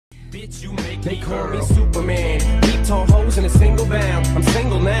Bitch, you make they call me Superman. Deep tall hoes in a single bound. I'm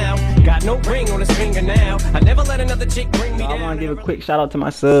single now. Got no ring on his finger now. I never let another chick bring me down. I want to give a quick shout out to my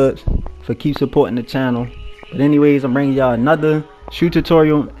subs for keep supporting the channel. But anyways, I'm bringing y'all another shoe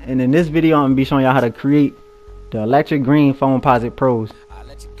tutorial, and in this video I'm gonna be showing y'all how to create the Electric Green Foamposite Pros.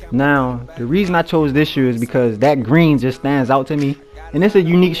 Now, the reason I chose this shoe is because that green just stands out to me, and it's a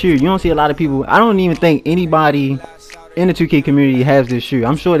unique shoe. You don't see a lot of people. I don't even think anybody in the 2K community has this shoe.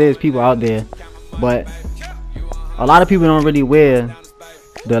 I'm sure there's people out there, but a lot of people don't really wear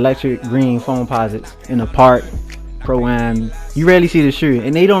the Electric Green Foamposites in the park, pro-am. You rarely see the shoe,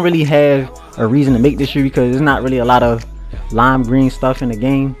 and they don't really have a reason to make this shoe because there's not really a lot of lime green stuff in the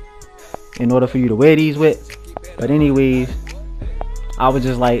game in order for you to wear these with. But anyways, I was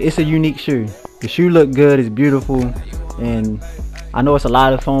just like, it's a unique shoe. The shoe look good, it's beautiful, and I know it's a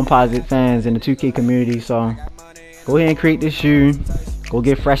lot of Foamposite fans in the 2K community, so go ahead and create this shoe. Go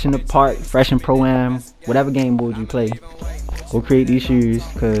get fresh in the park, fresh in pro-am, whatever game mode you play. Go create these shoes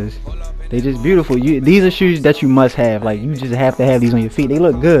because they just beautiful. These are shoes that you must have. Like, you just have to have these on your feet. They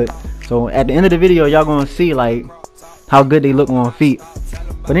look good. So at the end of the video, y'all gonna see like how good they look on feet.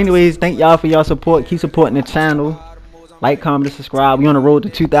 But anyways, thank y'all for y'all support. Keep supporting the channel. Like, comment, and subscribe. We on the road to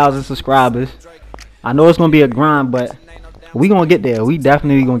 2,000 subscribers. I know it's gonna be a grind, but we gonna get there. We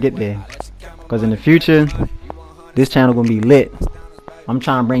definitely gonna get there. Because in the future, this channel gonna be lit. I'm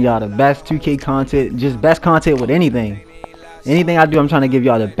trying to bring y'all the best 2K content, just best content with anything. Anything I do, I'm trying to give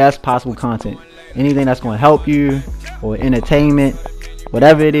y'all the best possible content. Anything that's gonna help you or entertainment,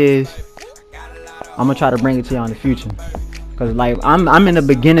 whatever it is, I'm gonna try to bring it to y'all in the future. Cause like I'm in the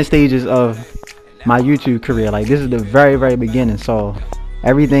beginning stages of my YouTube career. Like, this is the very beginning, so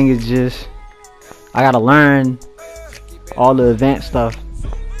everything is just, I gotta learn all the advanced stuff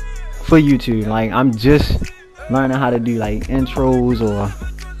for YouTube. Like, I'm just learning how to do like intros, or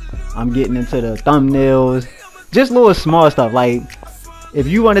I'm getting into the thumbnails, just little small stuff. Like, if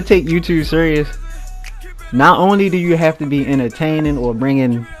you want to take YouTube serious, not only do you have to be entertaining or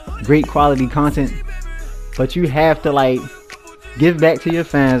bringing great quality content, but you have to like give back to your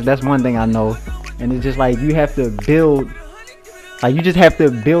fans. That's one thing I know. And it's just like, you have to build, like, you just have to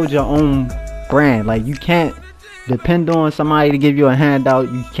build your own brand. Like, you can't depend on somebody to give you a handout.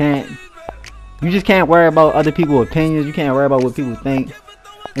 You just can't worry about other people's opinions. You can't worry about what people think,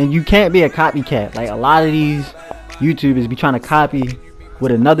 and you can't be a copycat. Like, a lot of these YouTubers be trying to copy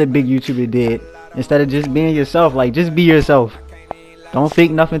what another big YouTuber did instead of just being yourself. Like, just be yourself. Don't fake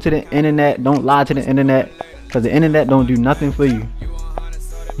nothing to the internet. Don't lie to the internet, because the internet don't do nothing for you.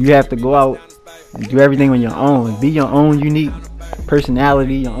 You have to go out and do everything on your own. Be your own unique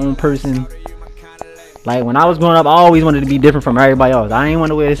personality, your own person. Like, when I was growing up, I always wanted to be different from everybody else. I didn't want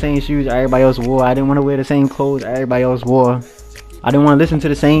to wear the same shoes everybody else wore. I didn't want to wear the same clothes everybody else wore. I didn't want to listen to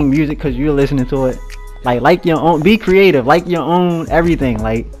the same music because you're listening to it. Like your own. Be creative. Like your own everything.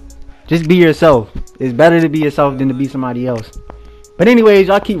 Like, just be yourself. It's better to be yourself than to be somebody else. But anyways,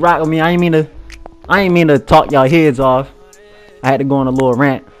 y'all keep rocking with me. I ain't mean to talk y'all heads off. I had to go on a little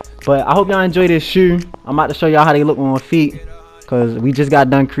rant. But I hope y'all enjoy this shoe. I'm about to show y'all how they look on feet, because we just got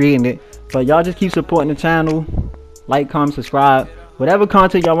done creating it. But y'all just keep supporting the channel. Like, comment, subscribe. Whatever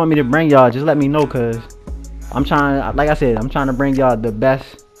content y'all want me to bring y'all, just let me know, because I'm trying, like I said, I'm trying to bring y'all the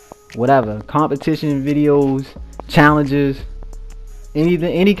best, whatever, competition videos, challenges,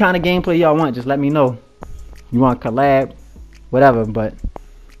 any kind of gameplay y'all want, just let me know. You want collab, whatever. But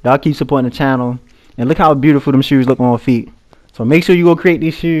y'all keep supporting the channel, and look how beautiful them shoes look on feet. So make sure you go create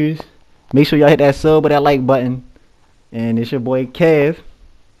these shoes. Make sure y'all hit that sub or that like button. And it's your boy Kev,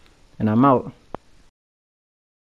 and I'm out.